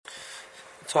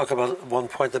talk about one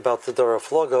point about the Dora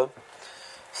Floga.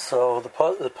 So the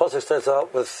pasuk starts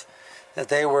out with that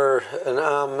they were an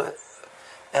am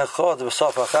echad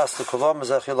b'sof achas l'kulam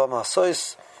zechilam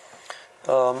hasois.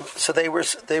 So they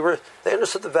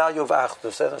understood the value of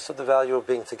achdus. They understood the value of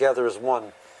being together as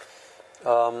one.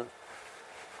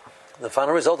 The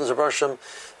final result is a Bershom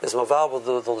is maval with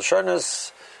the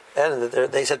Lashonas, and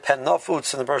they said pen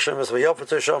nafuts, and the Bershom is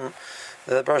v'yofetisham.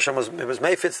 The Bershom was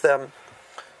mayfits them.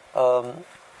 So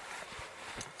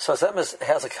Zemes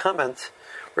has a comment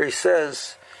where he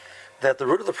says that the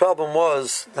root of the problem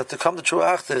was that to come to true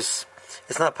achdus,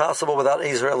 it's not possible without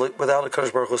Israel, without a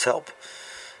Kadosh Baruch Hu's help.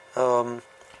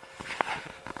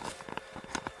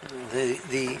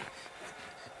 The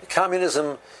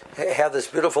communism had this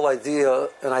beautiful idea,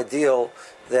 an ideal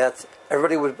that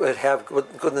everybody would have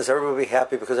goodness, everybody would be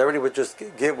happy because everybody would just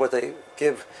give what they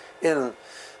give in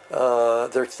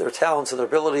their talents and their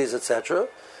abilities, etc.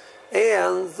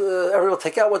 And everybody will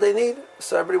take out what they need,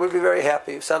 so everybody would be very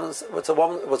happy. It was a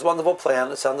wonderful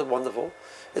plan. It sounded wonderful.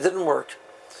 It didn't work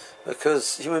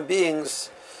because human beings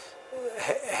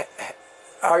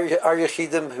are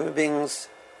yechidim. Human beings,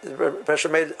 Pesha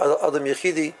made Adam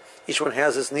yechidi. Each one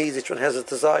has his needs. Each one has his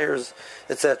desires,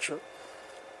 etc.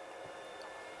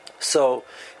 So,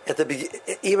 at the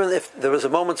even if there was a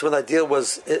moment when the ideal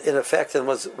was in effect and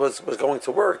was going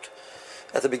to work,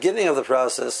 at the beginning of the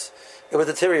process, it would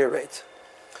deteriorate.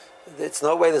 It's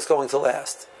no way that's going to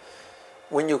last.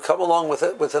 When you come along with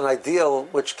an ideal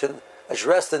which can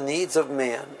address the needs of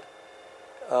man,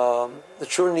 the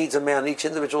true needs of man, each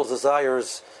individual's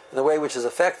desires, in a way which is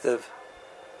effective,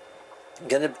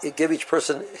 give each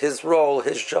person his role,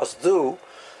 his just due,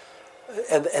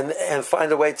 and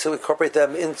find a way to incorporate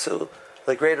them into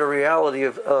the greater reality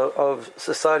of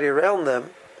society around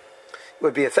them,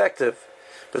 would be effective.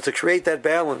 But to create that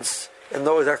balance and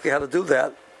know exactly how to do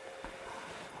that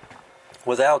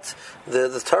without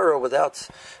the Torah, without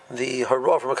the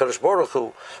Hara from HaKadosh Baruch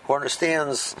Hu, who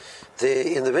understands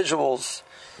the individuals,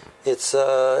 it's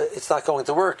not going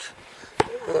to work.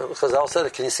 Because Al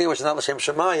said, can you see which is not L'Shem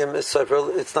Shemayim?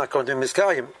 It's not going to be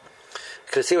Miskayim.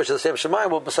 Can you see which is L'Shem Shemayim?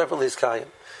 Will be separately Miskayim.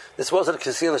 This wasn't a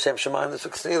conceal L'Shem Shemayim. This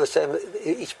was conceal L'Shem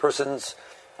each person's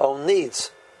own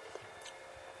needs.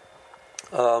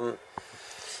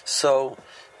 So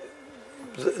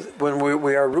when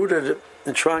we are rooted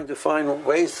in trying to find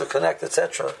ways to connect,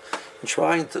 etc., and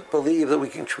trying to believe that we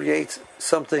can create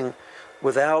something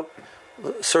without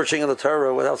searching in the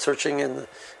Torah, without searching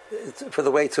for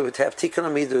the way to have tikkun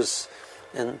amidus,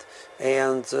 and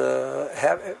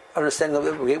have understanding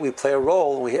that we play a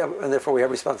role, and therefore we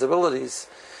have responsibilities.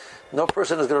 No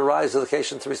person is going to rise to the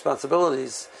occasion to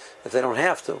responsibilities if they don't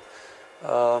have to.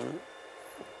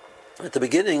 At the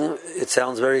beginning, it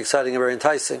sounds very exciting and very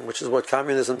enticing, which is what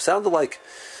communism sounded like.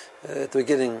 At the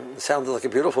beginning, it sounded like a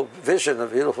beautiful vision,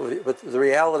 but the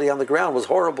reality on the ground was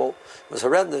horrible, it was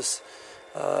horrendous.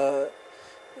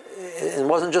 It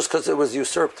wasn't just because it was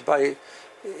usurped by.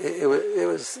 It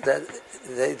was that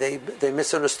they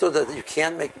misunderstood that you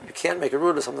can't make a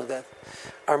root of something like that.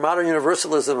 Our modern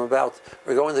universalism about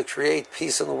we're going to create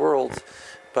peace in the world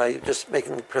by just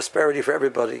making prosperity for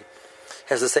everybody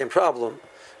has the same problem.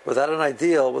 Without an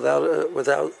ideal,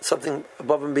 without something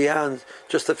above and beyond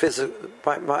just the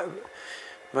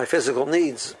my physical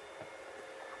needs.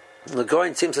 The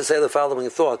Goin seems to say the following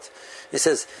thought. He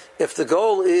says, if the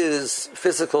goal is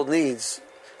physical needs,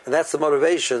 and that's the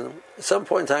motivation, at some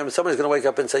point in time, somebody's going to wake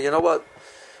up and say, you know what?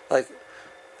 Like,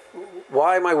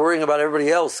 why am I worrying about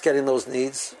everybody else getting those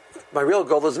needs? My real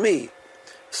goal is me.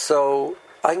 So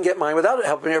I can get mine without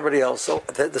helping everybody else. So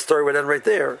the story would end right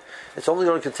there. It's only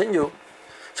going to continue.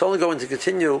 It's only going to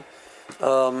continue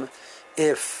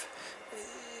if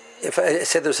I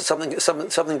say there's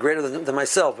something greater than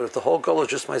myself. But if the whole goal is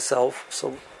just myself,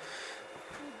 so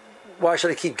why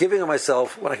should I keep giving of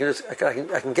myself when I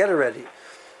can get already?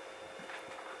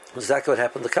 Exactly what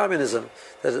happened to communism.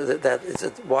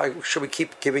 Why should we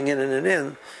keep giving in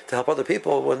to help other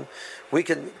people when we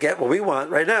can get what we want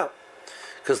right now?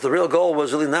 Because the real goal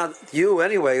was really not you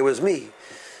anyway; it was me.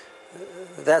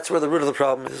 That's where the root of the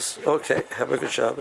problem is. Okay, have a good job.